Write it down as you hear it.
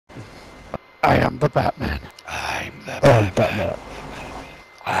I am the Batman. I'm the Batman. Batman.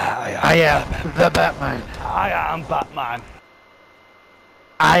 I am the Batman. I am Batman.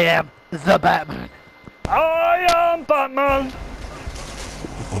 I am the Batman. I am Batman.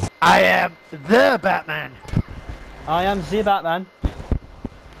 I am the Batman. I am the Batman.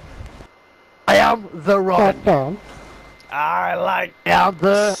 I am the Robin. Batman. I like I am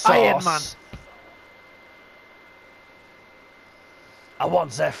the sauce. Iron Man. I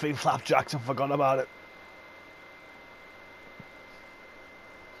want Zephyr Flapjacks and forgot about it.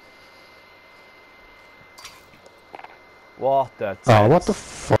 What the Oh, what the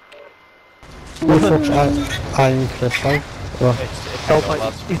fuck? What the fuck? Iron Chris, like? What? It's Oh, like,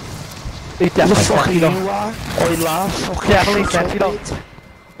 but he definitely said, you know. I laugh. Definitely said, you know.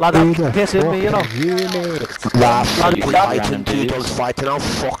 Lad, that pissing me, you know. Laugh, you fighting, two dogs fighting, I'll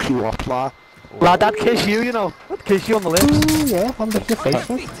fuck you up, lad. Lad, I'd kiss you, you know. I'd kiss you on the lips. Ooh, yeah, I'm licking your face,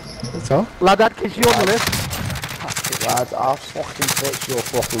 mate. That's all. Lad, I'd kiss you on the lips. Lad, I'll fucking fix your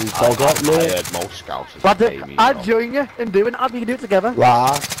fucking dog up, mate. I heard most scouts. Lad, I'd join you in doing it. We can do it together.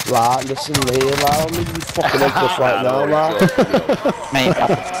 Lad, listen here, lad. I'm gonna be fucking up this right now, lad. Mate,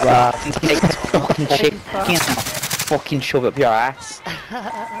 Lad. take this fucking shit, can't fucking shove it up your ass.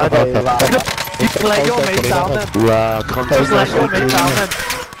 Just let your mate down then. Lad, Just let your mate down then.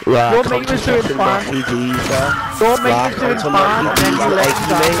 Your mate was doing fine. Your mate was doing fine and then you let him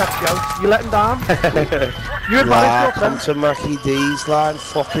down. Let's go. You let him down. You advised come to Mackie D's, lad.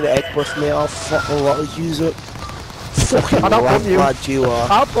 Fucking egg with me. I'll fucking lot of use it. Fucking lad you are.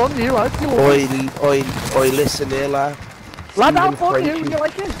 I'll bun you, lad. Oi, listen here, lad. Lad, I'll bun you. You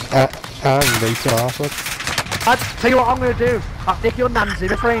like it? I'm later off it. I'll tell you what I'm going to do. I'll take your Nancy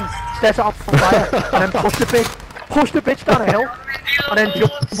refrain, set it on fire, and then push the bitch down a hill, and then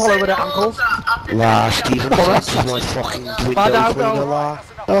jump all over the ankles. Nah, Stephen, that's my fucking window cleaner, lad.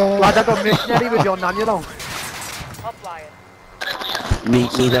 Lad, I got missionary with your nan, you know.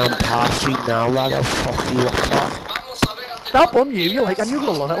 Meet me down Park Street now, lad. I'll fuck you up, lad. I'll bun you, you like, and you're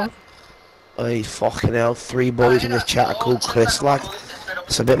going to love it, lad. Oi, fucking hell. 3 boys in the chat are called Chris, lad.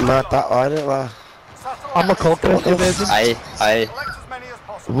 It's a bit mad, that, isn't it, lad? I'm a called Chris, you virgin. Aye.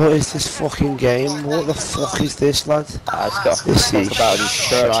 What is this fucking game? What the fuck is this, lad? This is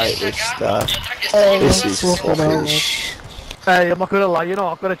shite, this stuff. This is fucking shit. Hey, I'm not going to lie, you know,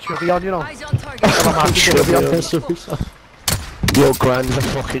 I've got a chubby on, you know. Your grand's a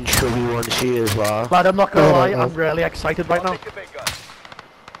fucking chubby one, she is, lad. Lad, I'm not going to lie, I'm really excited right now.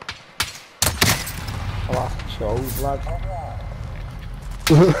 I'll have to chose, lad.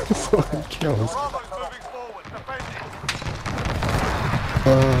 Fucking kills. Oh,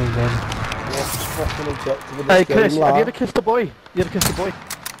 man. What's the fucking objective of this Hey, game, Chris, lad? have you ever kissed a boy? You ever kissed a boy?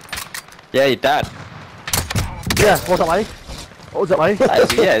 Yeah, your dad. Yeah, what was it like? What was it like?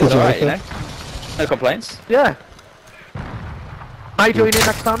 Yeah, it's alright, you know. No complaints. Yeah. I join in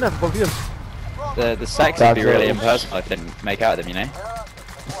next time then, both of you. The sex would be really impersonal if I didn't make out with him, you know.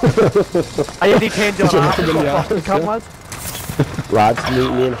 I only came to an ass and come, lads. Lads,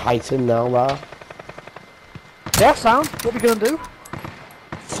 meet me in Highton now, lad. Yeah, sound. What are we going to do?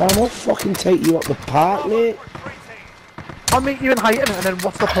 Sam, I'll fucking take you up the park, mate. I'll meet you in Highton, and then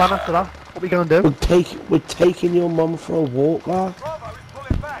what's the plan after that? What are we going to do? We're taking your mum for a walk, lad.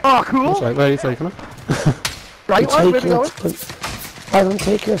 Oh, cool. That's right, where are you taking her? Right, lad, where are we going? I'm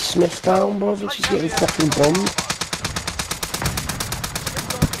taking a Smith down, brother. She's getting fucking bummed.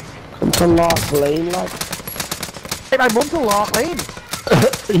 Come to Lark Lane, lad. Hey, my mum's in Lark Lane.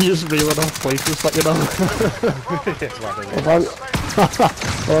 You just reeling off places that you know.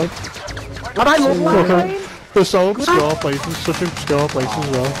 And I love Lark Lane. They're so obscure places, such obscure places as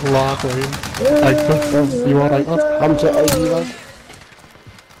well. Lark Lane. Like, you alright, lad? I'm to 80, lad.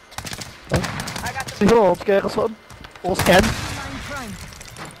 You're all scared or something? Or scared?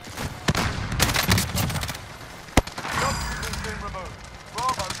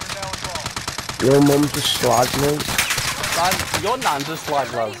 Your mum's a slag, mate. Your nan's a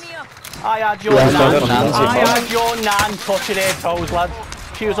slag, lad. I had your nan touching her toes, lad.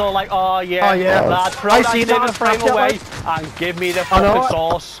 She was all like, oh yeah, lad, throw that dinner frame away and give me the fucking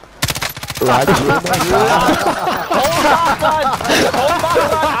sauce. Lad, Hold back, lad! Hold back, lad!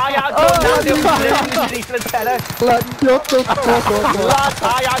 I had your nan living underneath the tenner. Lad, I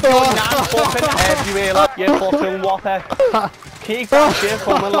had your nan fucking everywhere, lad. You fucking whopper. Keep that shit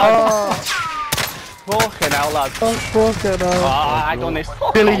coming, lad. Fucking hell, lad. Oh, fucking hell. I done this.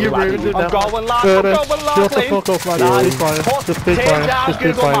 Billy, you ruined it. I'm going, lad. I'm going, lad. Shut the fuck up, lad. Just be quiet. Just be quiet. Just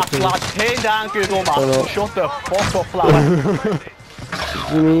be quiet, lad. Turn down Google Maps. Shut the fuck up, lad.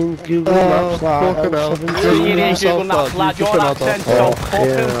 You mean Google Maps, lad? Fucking hell. You need Google Maps, lad. Your accent's so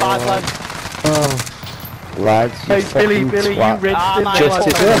fucking bad, lad. Lads, you Hey, fucking Billy, you twat. rinsed him.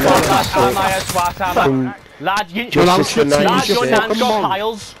 Justice for Lad, Justice for lad, your 96. nan's got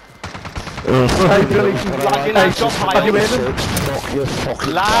piles. Hey, Billy, Lad, your nan's got have you piles. heard him? Fuck your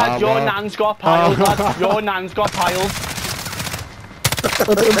fucking Lad, your father. nan's got piles, lad. Your nan's got piles.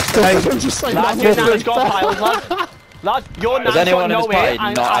 I'm just saying Lad, your nan's got piles, lad. Lad, your nan's got anyone in this no hair party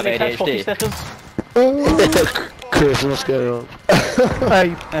and not have it says fucking ADHD? stickers. Chris, what's going on? Hey,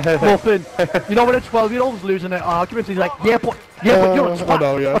 Muffin, you know when a 12-year-old's losing an argument, he's like, yeah, but you're a twat. I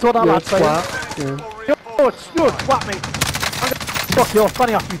know, yeah. That's what that You're a lad's saying. twat. You're a twat, mate. I'm gonna fuck your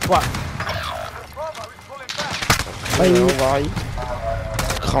funny off, you twat. Hey, alright.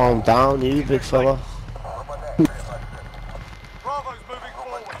 Calm down, you big fella. Bravo's moving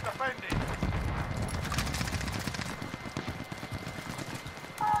forward, defending.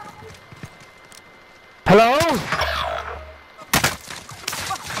 Hello?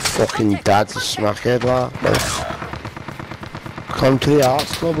 Fucking dad's a smackhead, lad. Come to the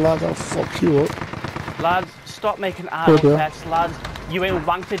arts club, lad, I'll fuck you up. Lads, stop making adult pets, lads. You ain't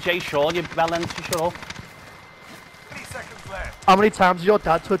wanked to Jay Sean, you bellend to shut up. 30 seconds left. How many times has your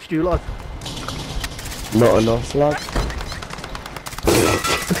dad touched you, lad? Not enough, lad.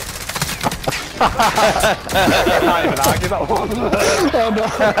 I can't even argue that one.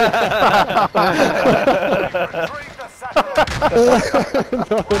 Retrieve the satellite.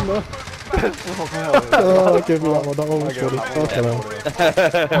 Oh, give me that one. That one was funny. Fucking hell.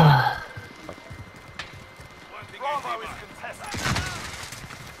 Bravo is contested.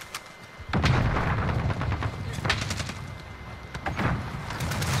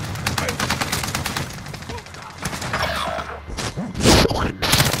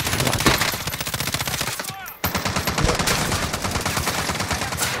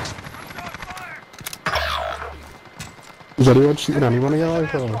 Is anyone shooting anyone here? Or?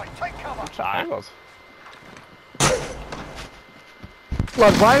 Take cover. I was.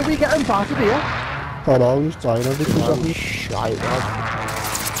 Lad, why are we getting battered here? Oh no, I'm just dying every 2 Oh, seconds. shite, lad.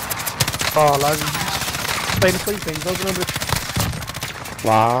 Oh, lad, saying three things over and over.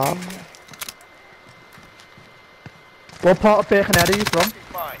 Lad. What part of Birkenhead are you from?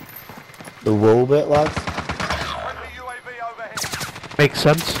 Mine. The wool bit, lad. Friendly UAV overhead. Makes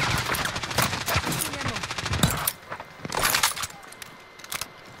sense.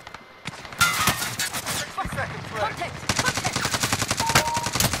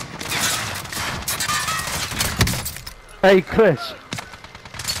 Hey, Chris,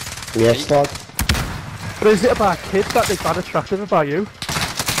 Yes, lad. what is it about kids that they find attractive about you?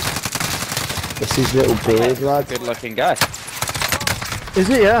 This is little beard, lad. Good looking guy. Is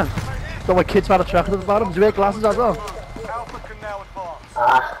it, yeah? So what kids find attractive about him? Do you wear glasses as well? Alpha can now advance.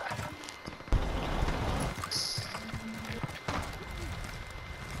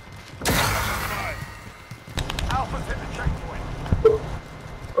 Alpha's hit the checkpoint.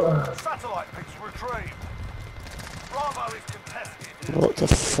 Satellite pics retrieved. Bravo is contested. What the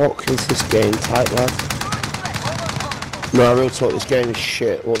fuck is this game type, lad? No, real talk, this game is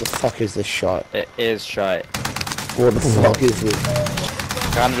shit. What the fuck is this shite? It is shite. What the fuck is it?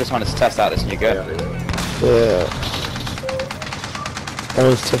 Kinda just wanted to test out this new gun. Yeah. I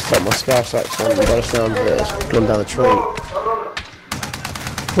was test out my scarf accent, but by the sound of it, it's gone down a tree.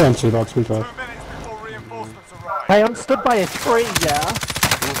 Yeah, I'm too bad to be fair. 2 minutes before reinforcements arrive. Hey, I'm stood by a tree, yeah?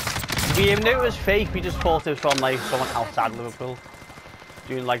 We even knew it was fake, we just thought it was from like someone outside Liverpool.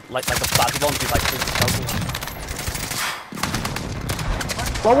 Doing like the flag ones, he's like doing the selfies.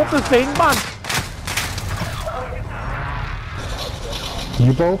 Blow up the thing, man!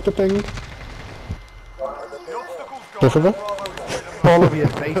 You blow up the thing? The obstacle's gone. Both of them? All over your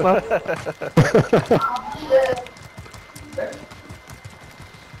face, man.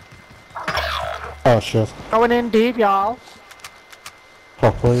 Oh shit. Going in deep, y'all.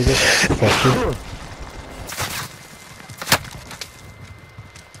 Properly, you get fuck you.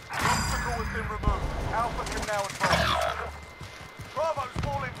 The obstacle has been removed. Alpha can now advance. Bravo's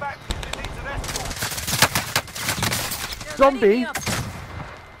falling back because it needs an escort. Zombie,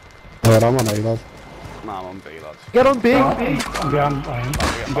 Alright, I'm on A, lad. Nah, I'm on B, lads. get on B. I'm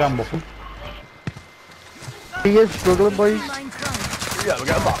behind Buffalo. He is struggling, boys. Yeah, we're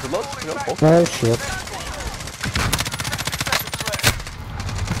getting back, lads. We're getting fucked. Oh shit.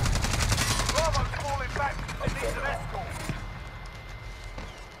 Bravo's falling back because it needs an escort.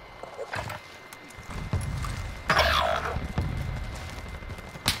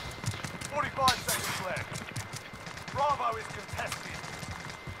 "45 seconds left. Bravo is contested.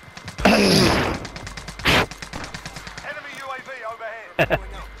 Enemy UAV overhead.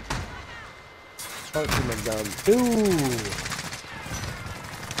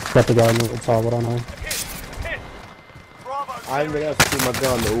 Got the guy in the tower on him. I haven't been able to see my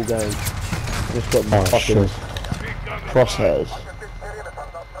gun all game. Just got Oh, fucking shit. crosshairs.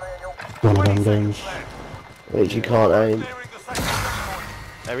 One of them games. Which you can't aim.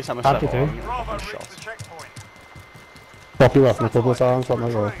 Every time I Happy step on, to. I'm shot. Pop you off a couple of times, what am I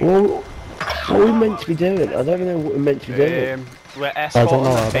going? Well, what are we meant to be doing? I don't even know what we're meant to be doing. We're don't escorting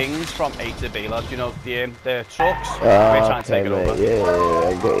know the either. things from A to B, lads. You know, the trucks. We're Ah, trying to take it mate. over. Yeah,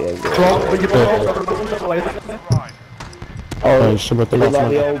 I get you, I get you. Well, when you put Oh, So with the is it left like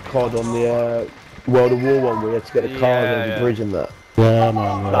one. the old COD on the World of War one where you had to get the cars over Yeah. the bridge and that? Yeah,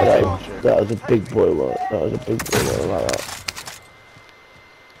 man, yeah. That was a big boy one. That was a big boy one, I like that.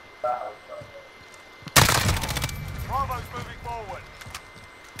 Bravo's moving forward.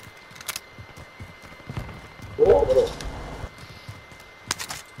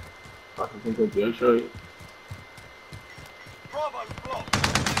 Bravo's blocked.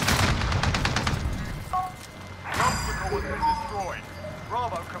 The obstacle has been destroyed.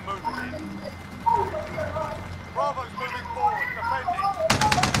 Bravo can move again. Bravo's moving forward.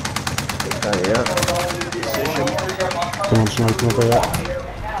 Defend it. Someone sniping over there.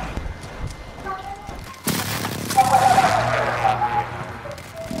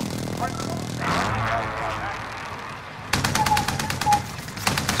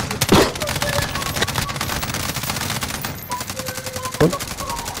 They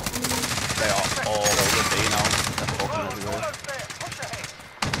are all over B now. They're fucking everywhere. Close there. Push ahead.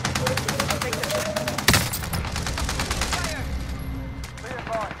 Be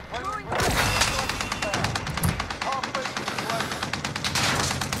advised. Waiting for half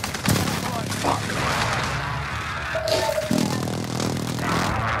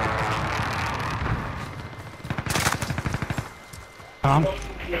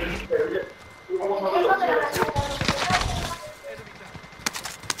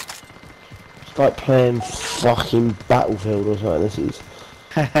It's like playing fucking Battlefield or something. This is.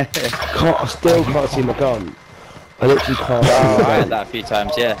 I still can't see my gun. I literally can't see Oh, my I gun. had that a few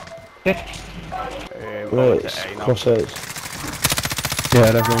times, yeah. Going Right, to A now. crosshairs. Yeah,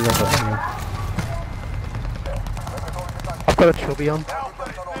 everyone got that. Yeah. I've got a chubby on. Alpha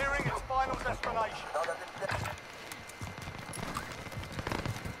is nearing its final destination.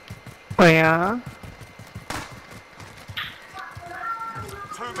 Oh yeah?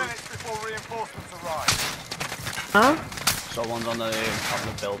 2 minutes before reinforcements arrive. Huh? Someone's on the top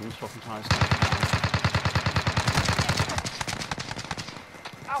of the buildings, fucking trying to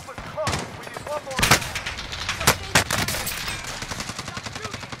Alpha's close. We need one more.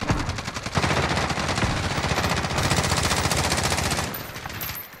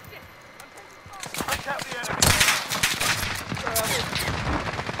 Take out the enemy.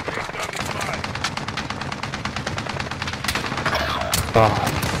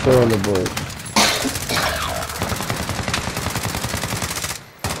 Four on the board.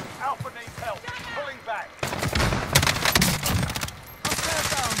 Alpha needs help. Pulling back.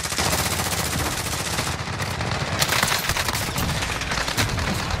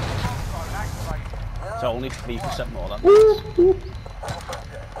 It's only 3% more than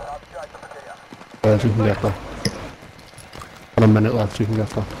Yeah, you can get that. Got a minute left, you can get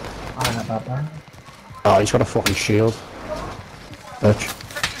that. Oh, he's got a fucking shield. Bitch. 60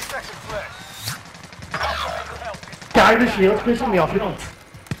 seconds left. Guy with the shield's pissing me off, you know.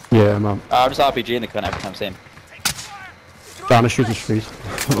 Yeah, man. I'm just RPG in the gun every time I see him. Down to shoot his feet. A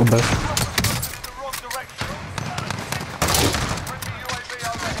little bit. In the wrong direction. Friendly UAV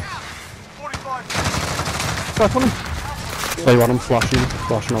overhead. 45 seconds. That's funny. So you want him flashing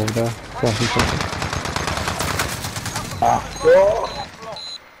over there. Flashing something.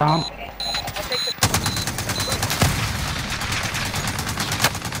 Damn.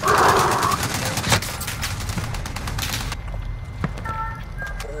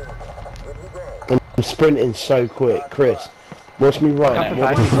 I'm sprinting so quick, Chris. Watch me run.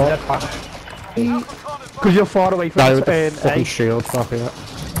 Watch me run. Because you're far away from Guy it, with the fucking A. shield, fuck it.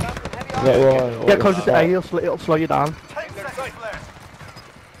 Get right. Get closer to A, it'll slow you down. 10 seconds left.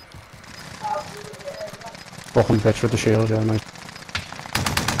 Fucking bitch with the shield, yeah, nice.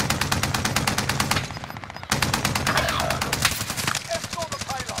 Escort the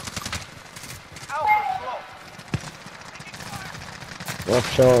payload. Alpha's blocked. Off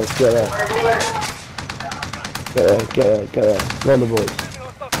chance, get there. Get there. Run the boys.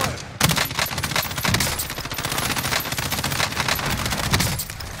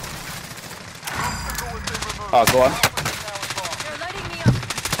 Oh, go on.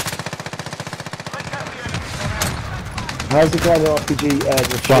 How's the guy in the RPG the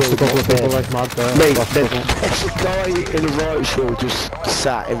Blast a shield couple of not people there? like mad there. Mate, Blast a there's couple. a guy in the right shield just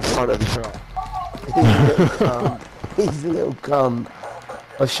sat in front of the truck. He's a little cunt. He's a little cunt.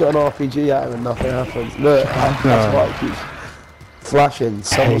 I shot an RPG at him and nothing happened. Look, that's why it keeps flashing.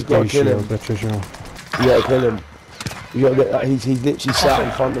 Someone's got to kill him. Bitches, you gotta kill him. You gotta get that. He's literally sat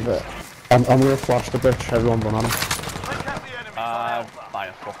in front of it. I'm gonna flash the bitch, everyone run on him. Buy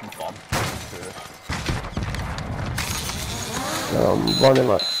a fucking bomb. I'm running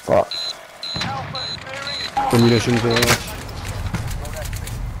like fuck. The munitions are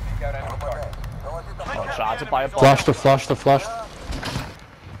Try to buy a bomb. flash the flash.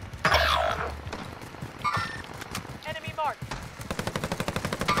 Enemy marked.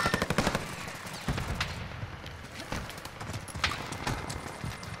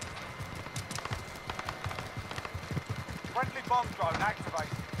 Friendly bomb drone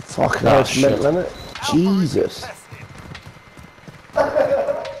activated. Fuck, that's mental, isn't it? Jesus.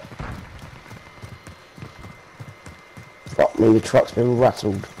 Fuck me, the truck's been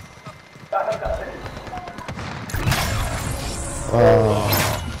rattled. Oh.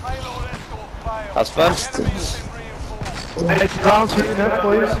 That's fun. It's down to you now,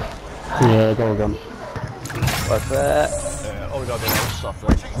 boys. Yeah, go again. What's that? Oh my god, there's stuff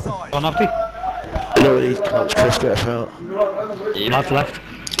there. One empty. No, these cunts, Chris, get us out. Left, left.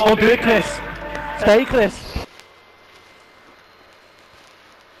 Oh, do it, Chris. Stay, Chris.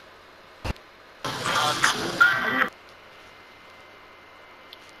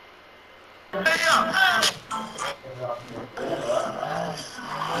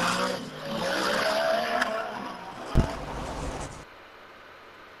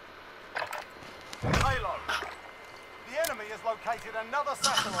 Located another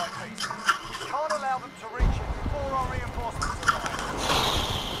satellite piece. We can't allow them to reach it before our reinforcements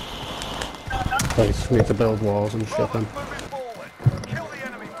arrive. Please, we need to build walls and shit then. Moving forward. Kill the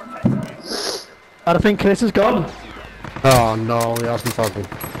enemy protecting it. I think Chris is gone. Oh no, he hasn't told me.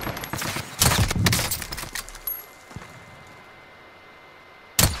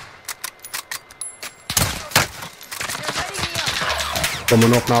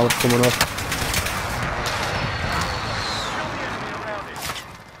 Coming up now, it's coming up.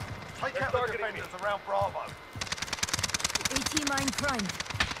 Take out the defenders around Bravo. AT mine prime.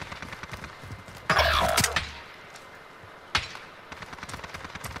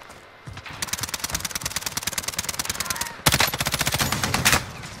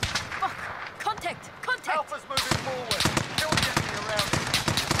 Fuck! Contact! Alpha's moving forward. Kill the enemy around it.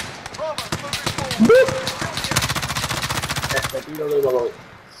 Bravo's moving forward.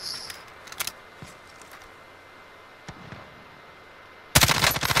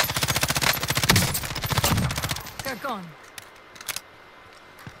 They're gone.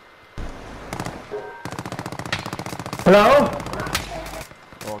 Hello?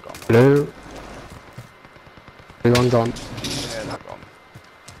 Oh god. Hello? Everyone gone. Yeah, they're gone.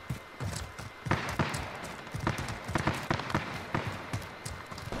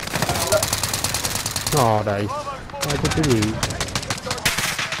 Oh, they. Why did you leave?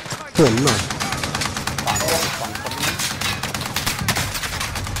 Come on.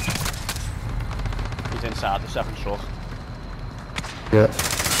 He's inside the 7th truck. Yeah.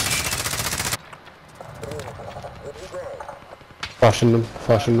 Flashing them.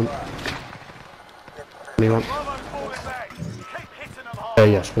 Anyone? Bravo's falling back. Keep hitting them hard. Yeah,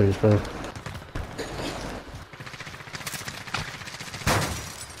 yes, please, bro.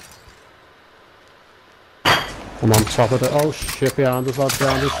 I'm on top of it. Oh shit, behind us, lads,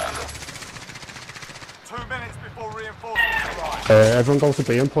 behind us. 2 minutes before reinforcements arrive. Everyone go to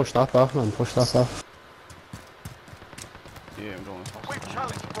B and push that back, man. Push that back. Yeah, I'm going as fast We've as I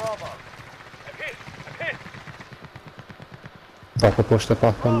challenged Bravo. I'm hit. Proper push that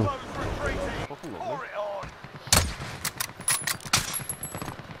back, man. Bravo's retreating. Fucking Pour lovely. it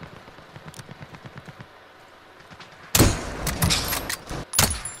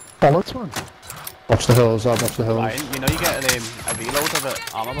on. Bullets, man. Watch the hills, lad, watch the hills. Ryan, you know you get a reload of it,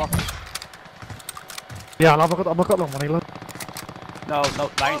 armor box? Yeah, I've got no money, lad. No, Ryan,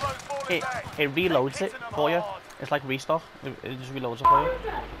 Bravo's falling it back. reloads it for you. It's like restock, it just reloads it for you.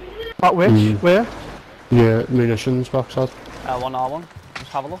 At which? Where? Yeah, munitions box, lad. L1R1,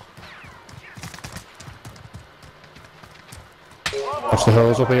 just have a look. Watch the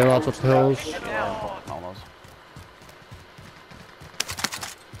hills up here, lads, watch the hills. Yeah, almost.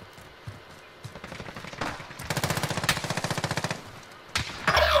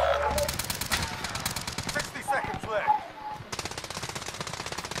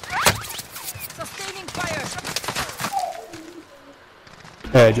 Sustaining fire.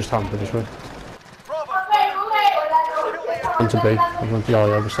 Just hamper this way. On to B. I went to, oh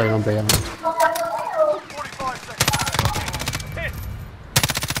yeah, we're staying on B. 45 seconds. Hit.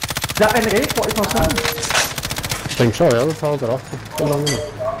 that in the game? 40%? I think so, yeah, they've held it off for long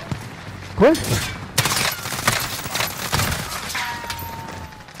enough. Quick.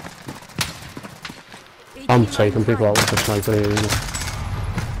 I'm taking people out with the sniper here, you know.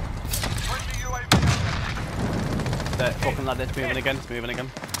 The fucking lad, it's moving again, it's moving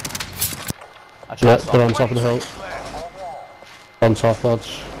again. Yeah, they're on top of the hill. On top,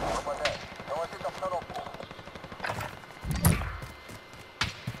 lads.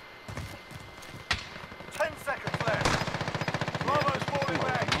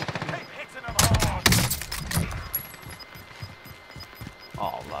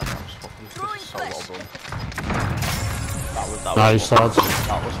 Oh, lad, that was fucking so well done. That Nice, lads.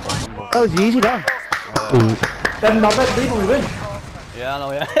 That was fucking good. That was easy, that. Then not bad, leave when we win. Yeah, I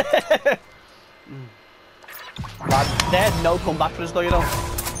know, yeah. Lad, there's no comeback for us though, you know.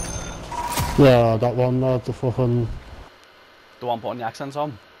 Yeah, that one, the fucking... The one putting the accents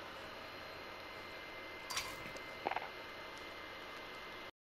on.